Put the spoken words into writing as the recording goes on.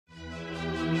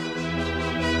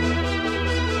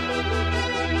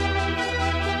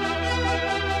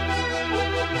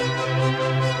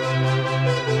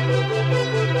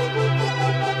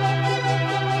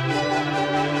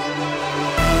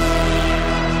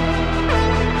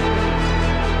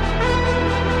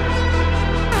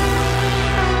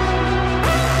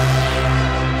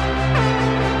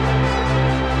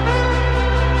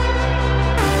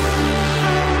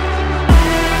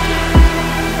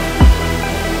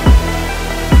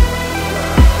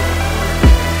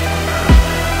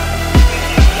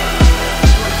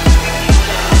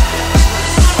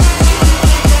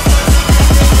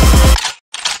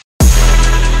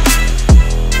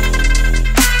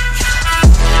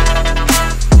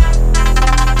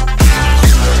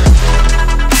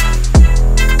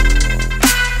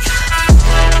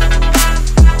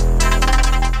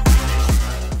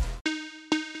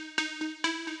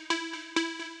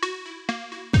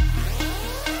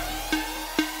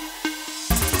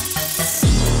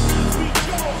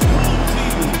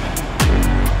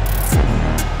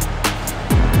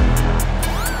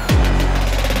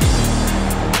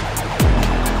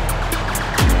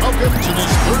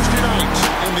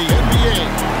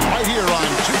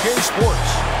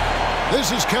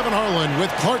Kevin Harlan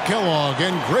with Clark Kellogg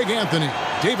and Greg Anthony.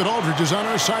 David Aldridge is on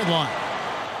our sideline.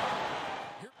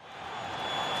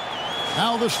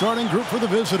 Now the starting group for the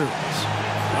visitors.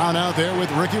 Brown out there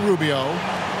with Ricky Rubio.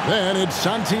 Then it's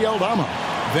Santi Aldama.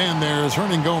 Then there's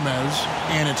Hernan Gomez.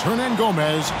 And it's Hernan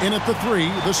Gomez in at the 3,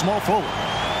 the small forward.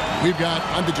 We've got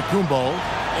Antetokounmpo.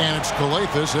 And it's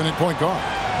Calathes in at point guard.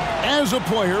 As a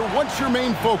player, what's your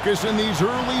main focus in these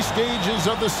early stages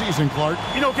of the season, Clark?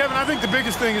 You know, Kevin, I think the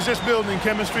biggest thing is just building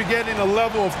chemistry, getting a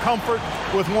level of comfort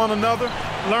with one another,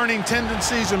 learning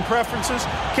tendencies and preferences.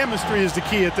 Chemistry is the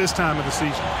key at this time of the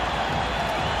season.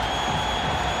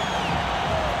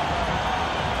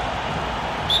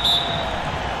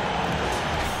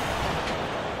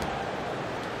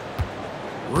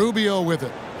 Rubio with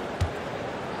it.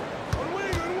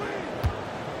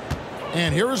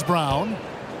 And here is Brown.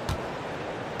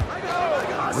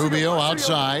 Rubio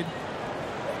outside.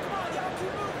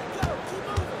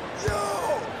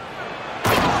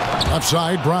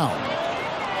 Upside, Brown.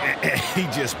 He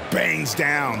just bangs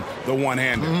down the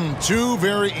one-hander. 2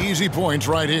 very easy points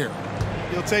right here.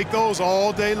 He'll take those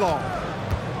all day long.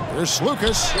 Here's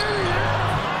Lucas.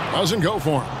 Doesn't go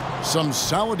for him. Some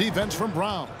solid defense from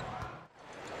Brown.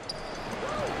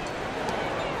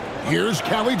 Here's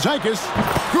Kalaitzakis.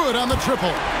 Good on the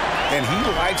triple. And he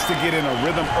likes to get in a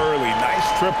rhythm early. Nice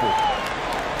triple.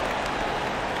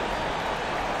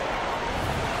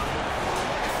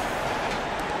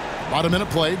 About a minute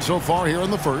played so far here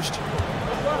in the first.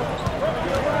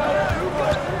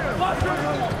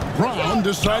 Brown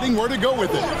deciding where to go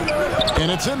with it. And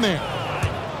it's in there.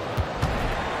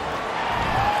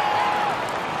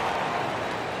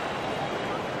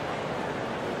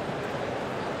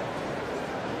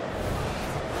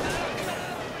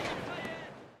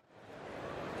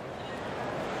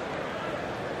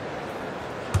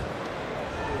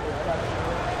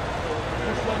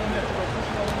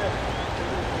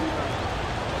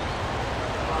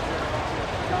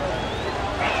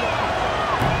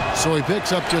 So he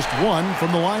picks up just 1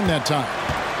 from the line that time.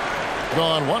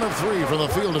 Gone 1 of 3 from the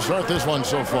field to start this one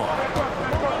so far.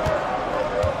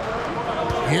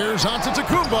 Here's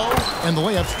Antetokounmpo, and the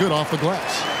layup's good off the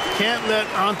glass. Can't let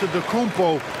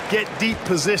Antetokounmpo get deep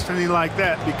positioning like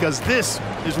that, because this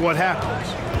is what happens.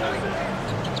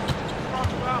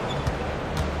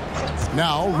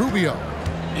 Now Rubio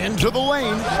into the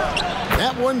lane.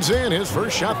 That one's in, his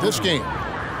first shot this game.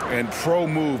 And pro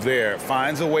move there.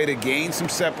 Finds a way to gain some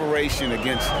separation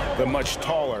against the much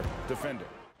taller defender.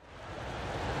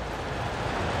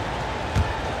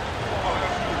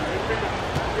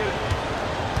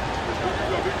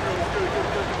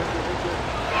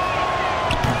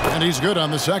 And he's good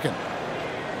on the second.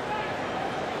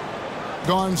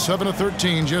 Gone 7 of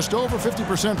 13, just over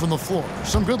 50% from the floor.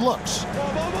 Some good looks.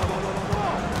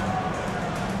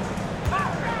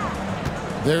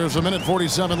 There's a minute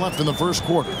 47 left in the first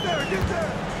quarter. He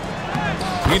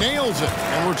nails it,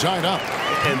 and we're tied up.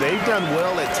 And they've done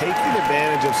well at taking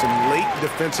advantage of some late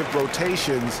defensive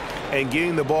rotations and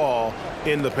getting the ball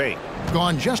in the paint.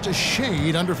 Gone just a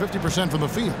shade under 50% from the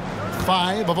field.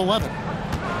 5 of 11.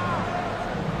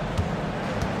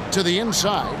 To the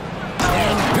inside.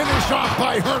 And finished off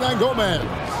by Hernan Gomez.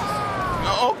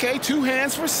 Okay, 2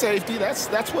 hands for safety.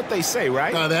 That's what they say,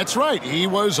 right? That's right. He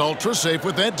was ultra safe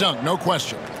with that dunk, no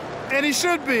question. And he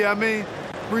should be. I mean,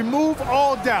 remove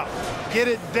all doubt. Get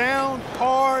it down,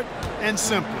 hard, and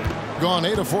simple. Gone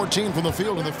 8 of 14 from the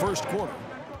field in the first quarter.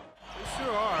 They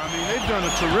sure are. I mean, they've done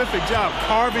a terrific job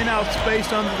carving out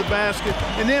space under the basket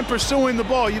and then pursuing the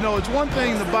ball. You know, it's one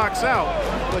thing to box out,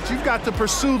 but you've got to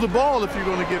pursue the ball if you're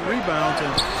going to get rebounds.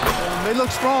 And they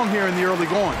look strong here in the early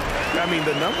going. I mean,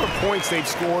 the number of points they've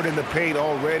scored in the paint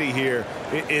already here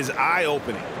is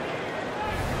eye-opening.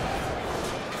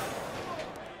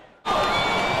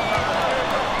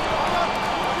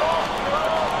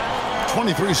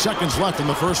 .23 seconds left in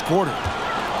the first quarter.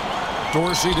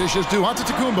 Dorsey dishes to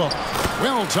Antetokounmpo.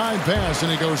 Well-timed pass,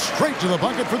 and he goes straight to the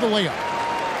bucket for the layup.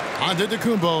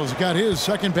 Antetokounmpo's got his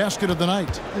second basket of the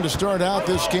night. And to start out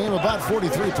this game, about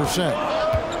 43%.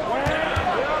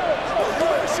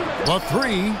 The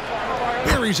 3.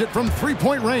 Buries it from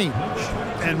 3-point range.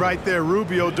 And right there,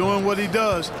 Rubio doing what he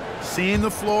does. Seeing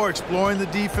the floor, exploring the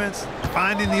defense,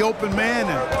 finding the open man,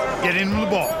 and getting him the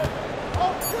ball.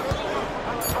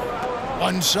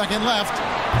 1 second left.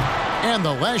 And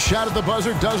the last shot at the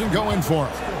buzzer doesn't go in for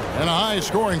him. And a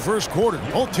high-scoring first quarter.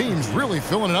 Both teams really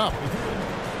filling it up.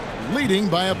 Leading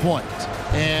by a point.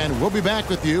 And we'll be back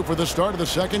with you for the start of the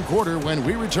second quarter when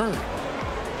we return.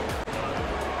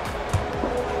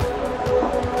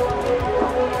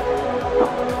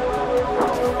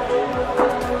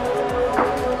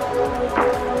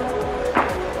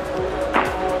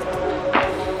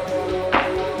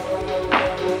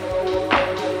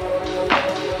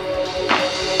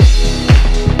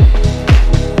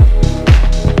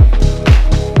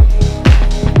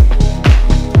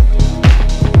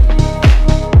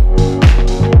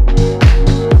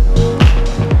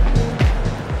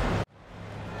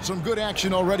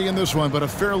 action already in this one, but a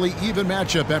fairly even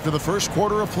matchup after the first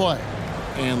quarter of play.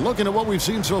 And looking at what we've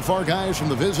seen so far, guys, from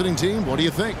the visiting team, what do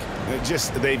you think?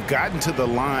 They've gotten to the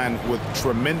line with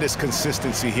tremendous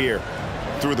consistency here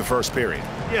through the first period.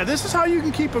 Yeah, this is how you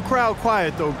can keep a crowd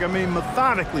quiet, though. I mean,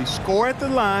 methodically score at the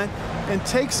line and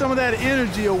take some of that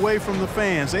energy away from the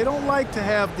fans. They don't like to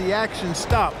have the action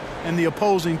stop and the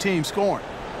opposing team scoring.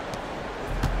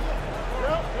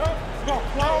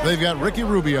 They've got Ricky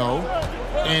Rubio,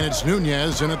 and it's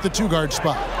Nunez in at the two-guard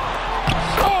spot.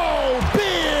 Oh,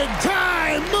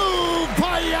 big-time move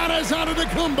by Giannis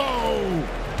Antetokounmpo.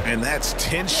 And that's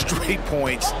 10 straight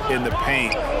points in the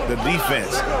paint. The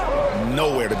defense,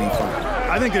 nowhere to be found.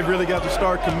 I think they've really got to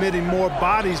start committing more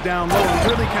bodies down low and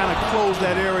really kind of close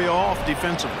that area off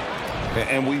defensively.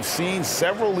 And we've seen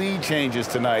several lead changes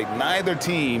tonight, neither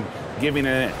team giving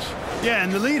an inch. Yeah,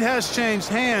 and the lead has changed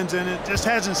hands, and it just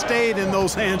hasn't stayed in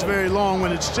those hands very long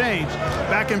when it's changed.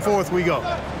 Back and forth we go.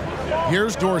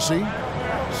 Here's Dorsey,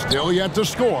 still yet to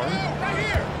score.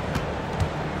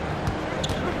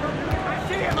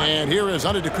 And here is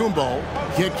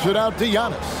Antetokounmpo, kicks it out to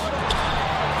Giannis.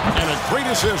 And a great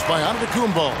assist by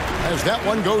Antetokounmpo as that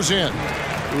one goes in.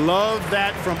 Love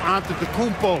that from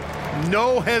Antetokounmpo.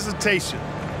 No hesitation.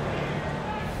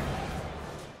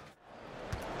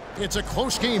 It's a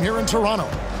close game here in Toronto.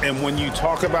 And when you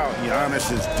talk about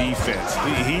Giannis's defense,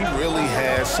 he really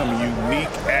has some unique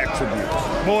attributes.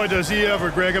 Boy, does he ever,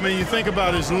 Greg. I mean, you think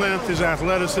about his length, his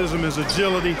athleticism, his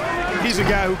agility. He's a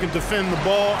guy who can defend the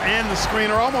ball and the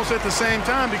screener almost at the same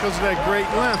time because of that great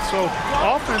length. So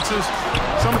offenses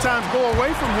sometimes go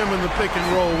away from him in the pick and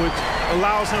roll, which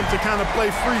allows him to kind of play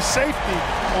free safety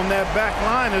on that back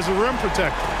line as a rim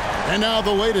protector. And now the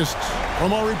latest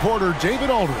from our reporter, David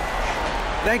Aldridge.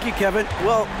 Thank you, Kevin.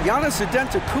 Well, Giannis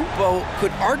Antetokounmpo could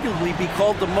arguably be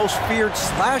called the most feared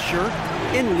slasher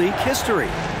in league history.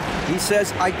 He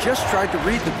says, I just tried to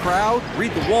read the crowd,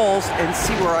 read the walls, and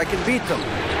see where I can beat them.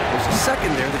 There's a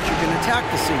second there that you can attack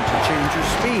the seams and change your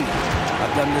speed.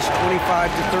 I've done this 25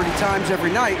 to 30 times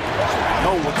every night. I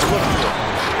know what to look for.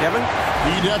 Kevin?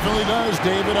 He definitely does,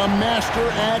 David. A master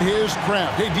at his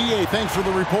craft. Hey, D.A., thanks for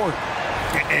the report.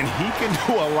 And he can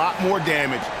do a lot more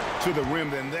damage to the rim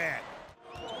than that.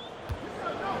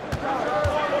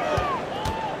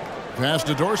 Pass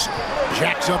to Dorsey.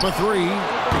 Jacks up a three.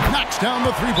 Knocks down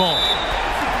the three ball.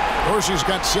 Dorsey's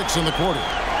got 6 in the quarter.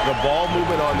 The ball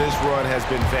movement on this run has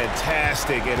been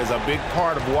fantastic and is a big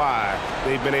part of why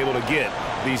they've been able to get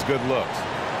these good looks.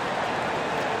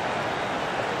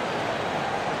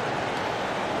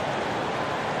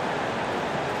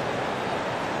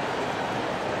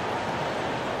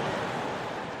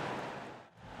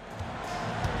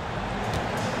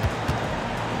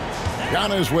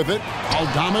 Giannis with it.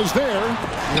 Aldama's there.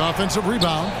 The offensive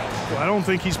rebound. Well, I don't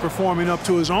think he's performing up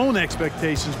to his own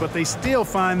expectations, but they still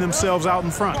find themselves out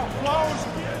in front.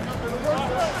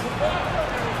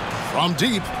 From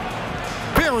deep.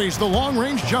 Buries the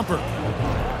long-range jumper.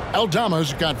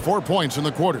 Aldama's got 4 points in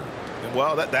the quarter.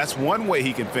 Well, that's one way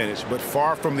he can finish, but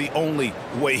far from the only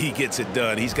way he gets it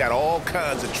done. He's got all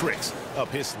kinds of tricks up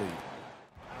his sleeve.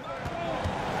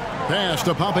 Pass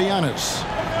to Papagiannis.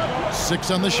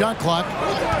 6 on the shot clock.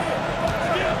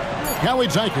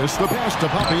 Kalaitzakis, the pass to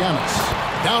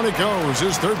Papagiannis. Down it goes,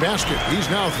 his third basket. He's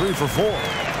now 3 for 4.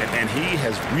 And he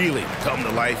has really come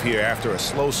to life here after a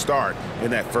slow start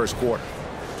in that first quarter.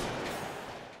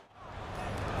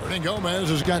 Gomez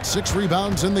has got 6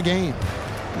 rebounds in the game.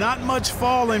 Not much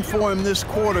falling for him this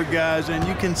quarter, guys, and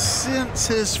you can sense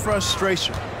his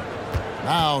frustration.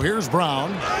 Now here's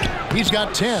Brown. He's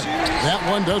got 10. That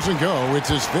one doesn't go. It's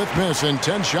his 5th miss and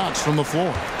 10 shots from the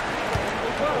floor.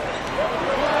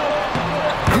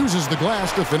 Uses the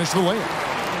glass to finish the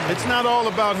layup. It's not all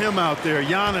about him out there.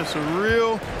 Giannis, a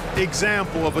real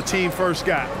example of a team-first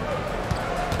guy.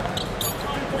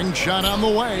 Ring shot on the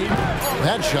way.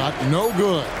 That shot no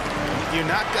good. You're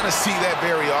not going to see that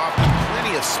very often.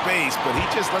 Plenty of space, but he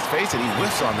just, let's face it, he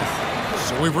whiffs on that.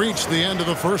 So we've reached the end of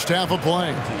the first half of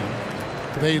play.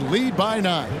 They lead by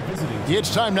 9.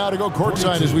 It's time now to go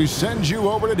courtside as we send you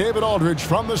over to David Aldridge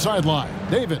from the sideline.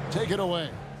 David, take it away.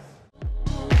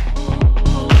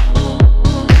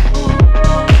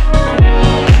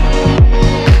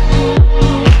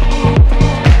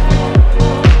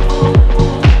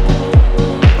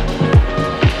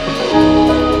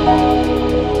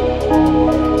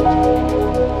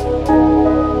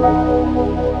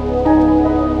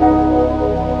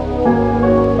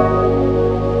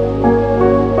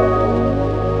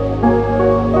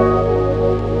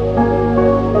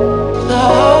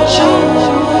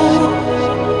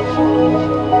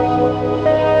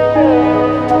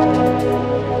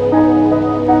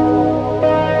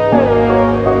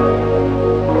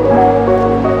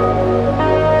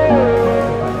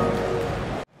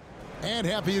 And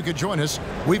happy you could join us.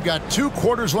 We've got 2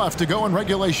 quarters left to go in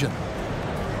regulation.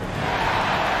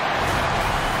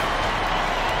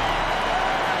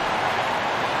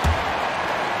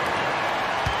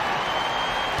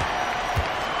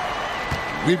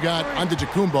 We've got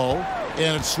Antetokounmpo,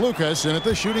 and it's Lucas in at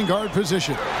the shooting guard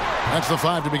position. That's the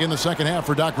 5 to begin the second half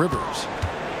for Doc Rivers.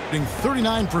 Shooting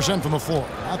 39% from the floor,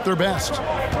 not their best.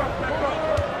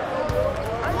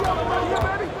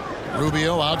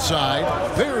 Rubio outside.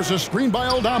 There's a screen by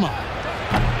Aldama.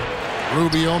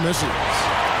 Rubio misses.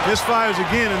 This fires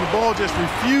again, and the ball just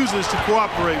refuses to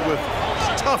cooperate with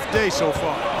it. It's a tough day so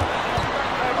far.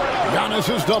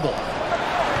 Giannis is double.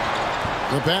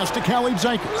 The pass to Khalid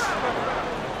Zykis.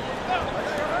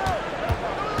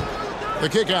 The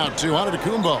kick out to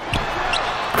Antetokounmpo.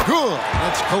 Good.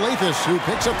 That's Calathes who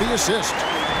picks up the assist.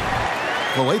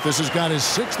 Calathes has got his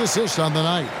 6th assist on the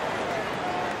night.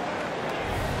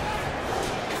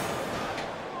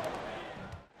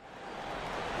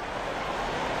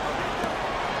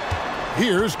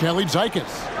 Here's Khalid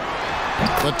Zykis.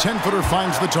 The 10-footer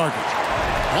finds the target.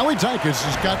 Khalid Zykis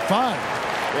has got 5.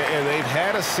 And they've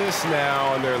had assists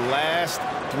now in their last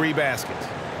 3 baskets.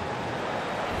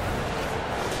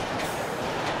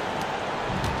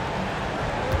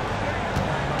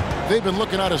 They've been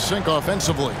looking out of sync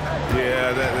offensively.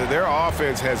 Yeah, their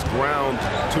offense has ground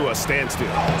to a standstill.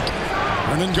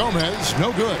 Hernan Gomez,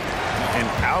 no good. And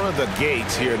out of the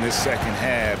gates here in this second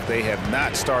half, they have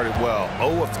not started well.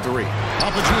 0 of 3.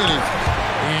 Papagianni.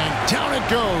 And down it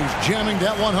goes, jamming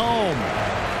that one home.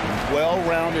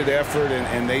 Well-rounded effort,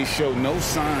 and they show no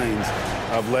signs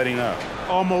of letting up.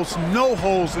 Almost no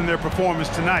holes in their performance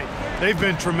tonight. They've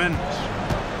been tremendous.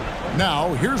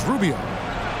 Now, here's Rubio.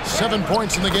 7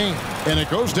 points in the game, and it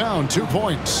goes down 2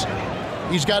 points.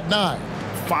 He's got 9.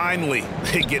 Finally,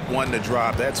 they get one to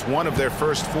drop. That's one of their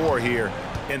first 4 here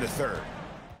in the third.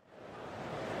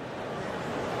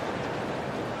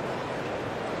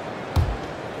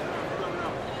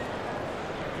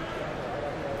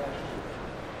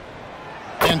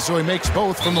 And so he makes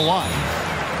both from the line.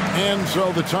 And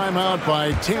so the timeout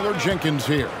by Taylor Jenkins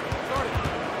here.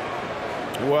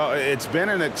 Well, it's been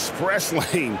an express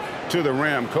lane to the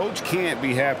rim. Coach can't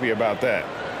be happy about that.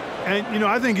 And, you know,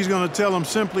 I think he's going to tell them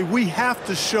simply, we have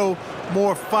to show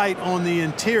more fight on the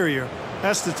interior.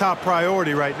 That's the top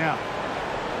priority right now.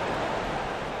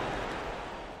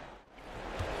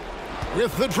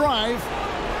 With the drive,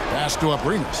 pass to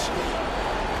Abrinas.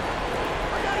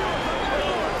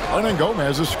 Hernan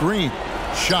Gomez a screen.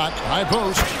 Shot, high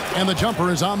post, and the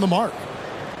jumper is on the mark.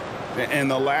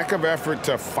 And the lack of effort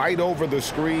to fight over the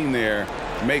screen there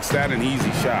makes that an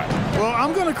easy shot. Well,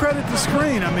 I'm going to credit the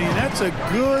screen. I mean, that's a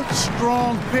good,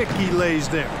 strong pick he lays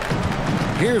there.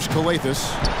 Here's Calathes.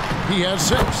 He has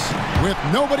 6. With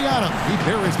nobody on him, he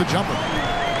buries the jumper.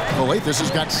 Calathes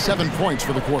has got 7 points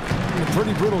for the quarter. A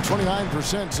pretty brutal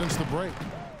 29% since the break.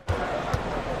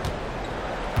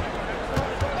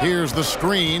 Here's the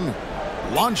screen.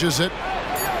 Launches it.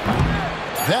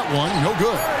 That one, no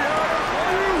good.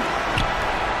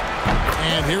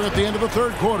 And here at the end of the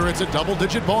third quarter, it's a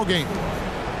double-digit ball game.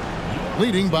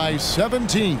 Leading by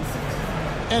 17.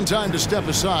 And time to step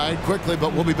aside quickly,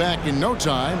 but we'll be back in no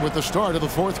time with the start of the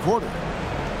fourth quarter.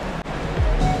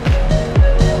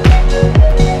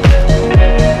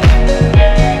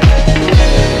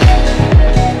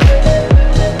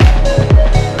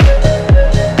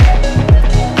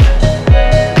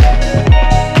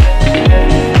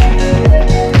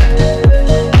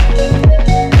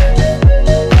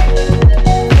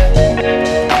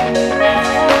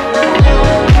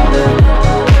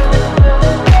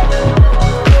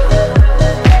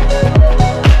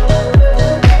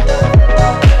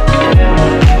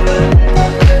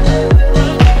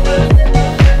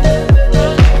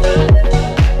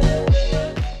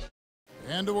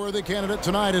 Candidate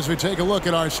tonight as we take a look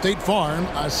at our State Farm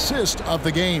assist of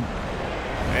the game.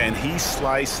 And he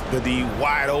sliced the D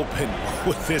wide open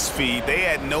with this feed. They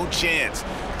had no chance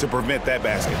to prevent that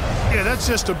basket. Yeah, that's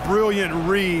just a brilliant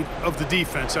read of the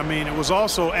defense. I mean, it was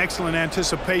also excellent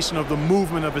anticipation of the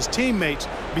movement of his teammates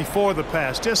before the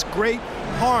pass. Just great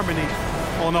harmony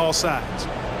on all sides.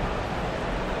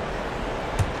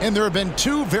 And there have been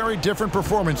 2 very different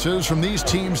performances from these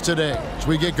teams today as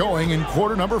we get going in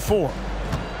quarter number 4.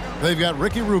 They've got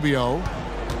Ricky Rubio,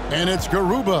 and it's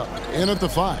Garuba in at the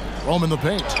 5. Roman the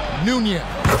paint. Nunez.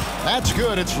 That's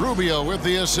good. It's Rubio with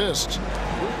the assist.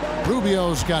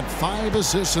 Rubio's got 5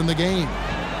 assists in the game.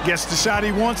 Gets the shot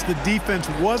he wants. The defense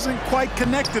wasn't quite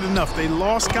connected enough. They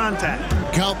lost contact.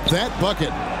 Count that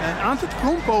bucket. And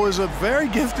Antetokounmpo is a very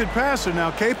gifted passer now,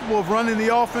 capable of running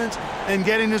the offense and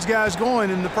getting his guys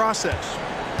going in the process.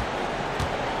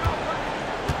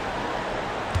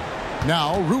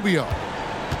 Now Rubio.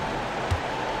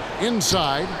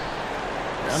 Inside.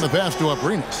 And the pass to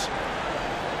Abrinas.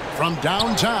 From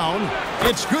downtown,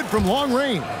 it's good from long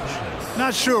range.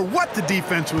 Not sure what the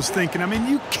defense was thinking. I mean,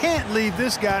 you can't leave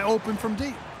this guy open from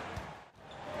deep.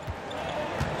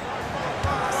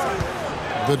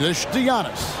 The dish to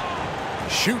Giannis.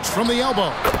 Shoots from the elbow.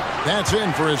 That's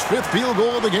in for his 5th field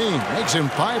goal of the game. Makes him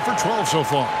 5 for 12 so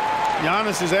far.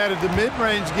 Giannis has added the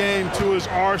mid-range game to his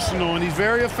arsenal, and he's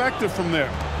very effective from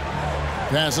there.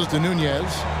 Passes to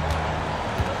Nunez.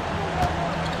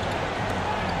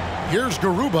 Here's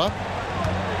Garuba.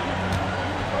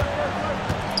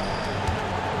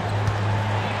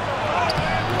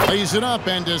 Lays it up,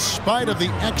 and despite of the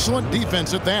excellent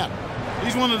defense at that.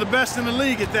 He's one of the best in the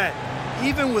league at that.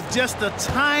 Even with just a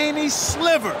tiny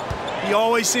sliver, he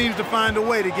always seems to find a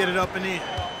way to get it up and in.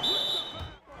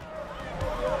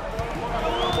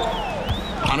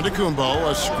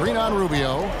 Antetokounmpo, a screen on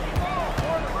Rubio.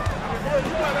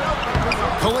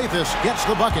 Calathes gets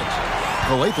the bucket.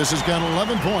 Calathes has got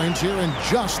 11 points here in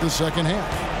just the second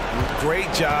half.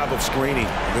 Great job of screening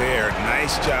there.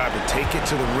 Nice job to take it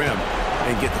to the rim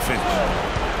and get the finish.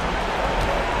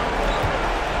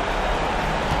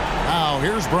 Now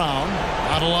here's Brown.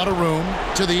 Not a lot of room.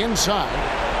 To the inside.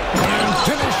 And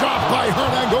finished off by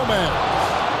Hernangomez.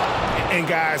 And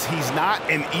guys, he's not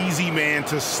an easy man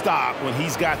to stop when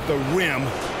he's got the rim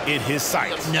in his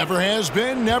sights. Never has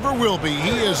been, never will be. He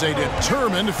is a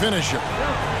determined finisher.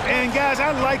 And guys,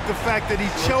 I like the fact that he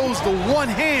chose the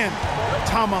one-hand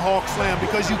tomahawk slam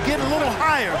because you get a little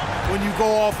higher when you go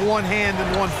off one hand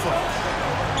and one foot.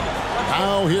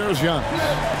 Now here's Young.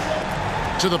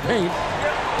 To the paint.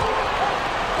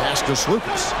 Pass to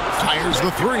Slukas. Fires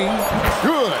the 3.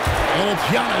 Good. And it's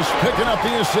Giannis picking up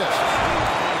the assist.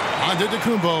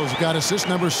 Antetokounmpo's got assist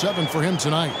number 7 for him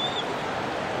tonight.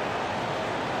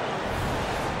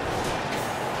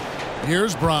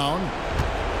 Here's Brown.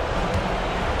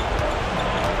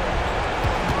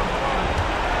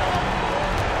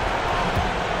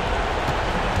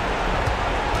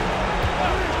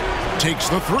 Takes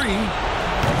the 3.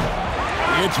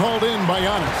 It's hauled in by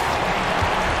Giannis.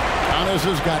 Giannis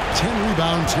has got 10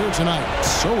 rebounds here tonight.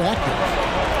 So active.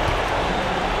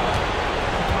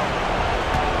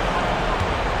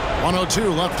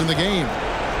 1:02 left in the game.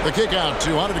 The kick out to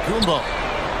Antetokounmpo.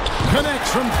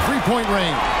 Connects from 3-point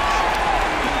range.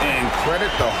 And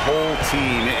credit the whole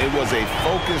team. It was a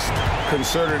focused,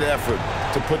 concerted effort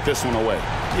to put this one away.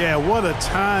 Yeah, what a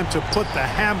time to put the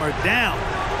hammer down.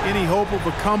 Any hope of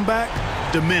a comeback?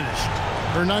 Diminished.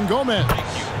 Hernangomez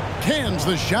cans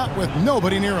the shot with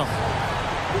nobody near him.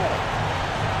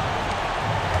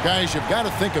 Guys, you've got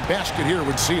to think a basket here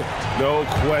would seal it. No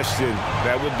question.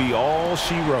 That would be all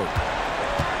she wrote.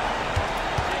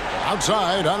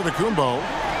 Outside, Antetokounmpo.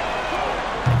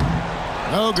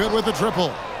 No good with the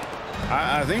triple.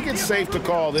 I think it's safe to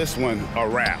call this one a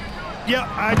wrap. Yeah,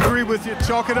 I agree with you.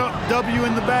 Chalk it up. W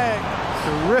in the bag.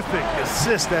 Terrific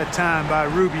assist that time by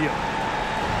Rubio.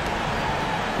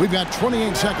 We've got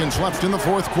 28 seconds left in the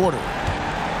 4th quarter.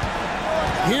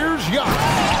 Here's Young.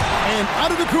 And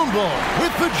Antetokounmpo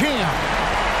with the jam.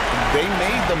 They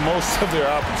made the most of their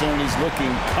opportunities,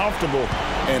 looking comfortable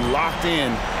and locked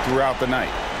in throughout the night.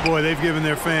 Boy, they've given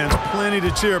their fans plenty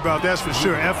to cheer about, that's for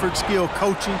sure. Effort, skill,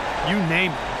 coaching, you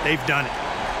name it, they've done it.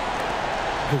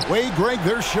 The way, Greg,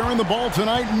 they're sharing the ball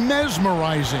tonight,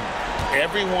 mesmerizing.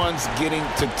 Everyone's getting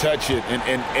to touch it,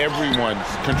 and everyone's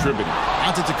contributing.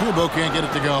 Antetokounmpo can't get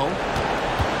it to go.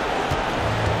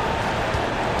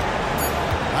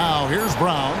 Now here's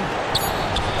Brown.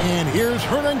 And here's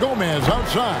Hernangomez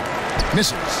outside.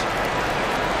 Misses.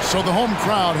 So the home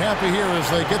crowd happy here as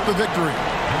they get the victory.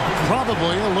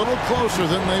 Probably a little closer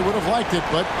than they would have liked it,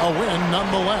 but a win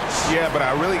nonetheless. Yeah, but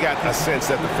I really got a sense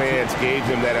that the fans gave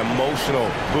them that emotional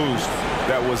boost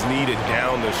that was needed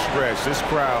down the stretch. This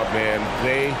crowd, man,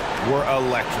 they were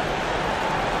electric.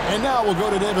 And now we'll go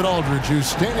to David Aldridge, who's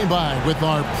standing by with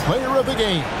our player of the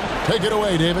game. Take it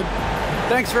away, David.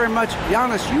 Thanks very much.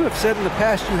 Giannis, you have said in the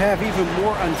past you have even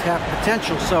more untapped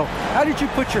potential. So how did you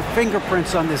put your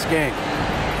fingerprints on this game?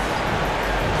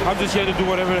 I'm just here to do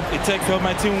whatever it takes to help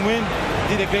my team win.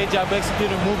 Did a great job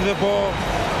executing, moving the ball.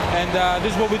 And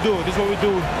this is what we do. This is what we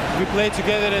do. We play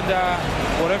together, and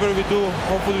whatever we do,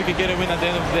 hopefully we can get a win at the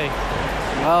end of the day.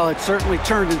 Well, it certainly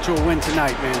turned into a win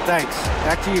tonight, man. Thanks.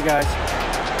 Back to you guys.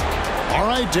 All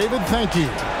right, David, thank you.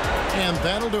 And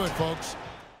that'll do it, folks.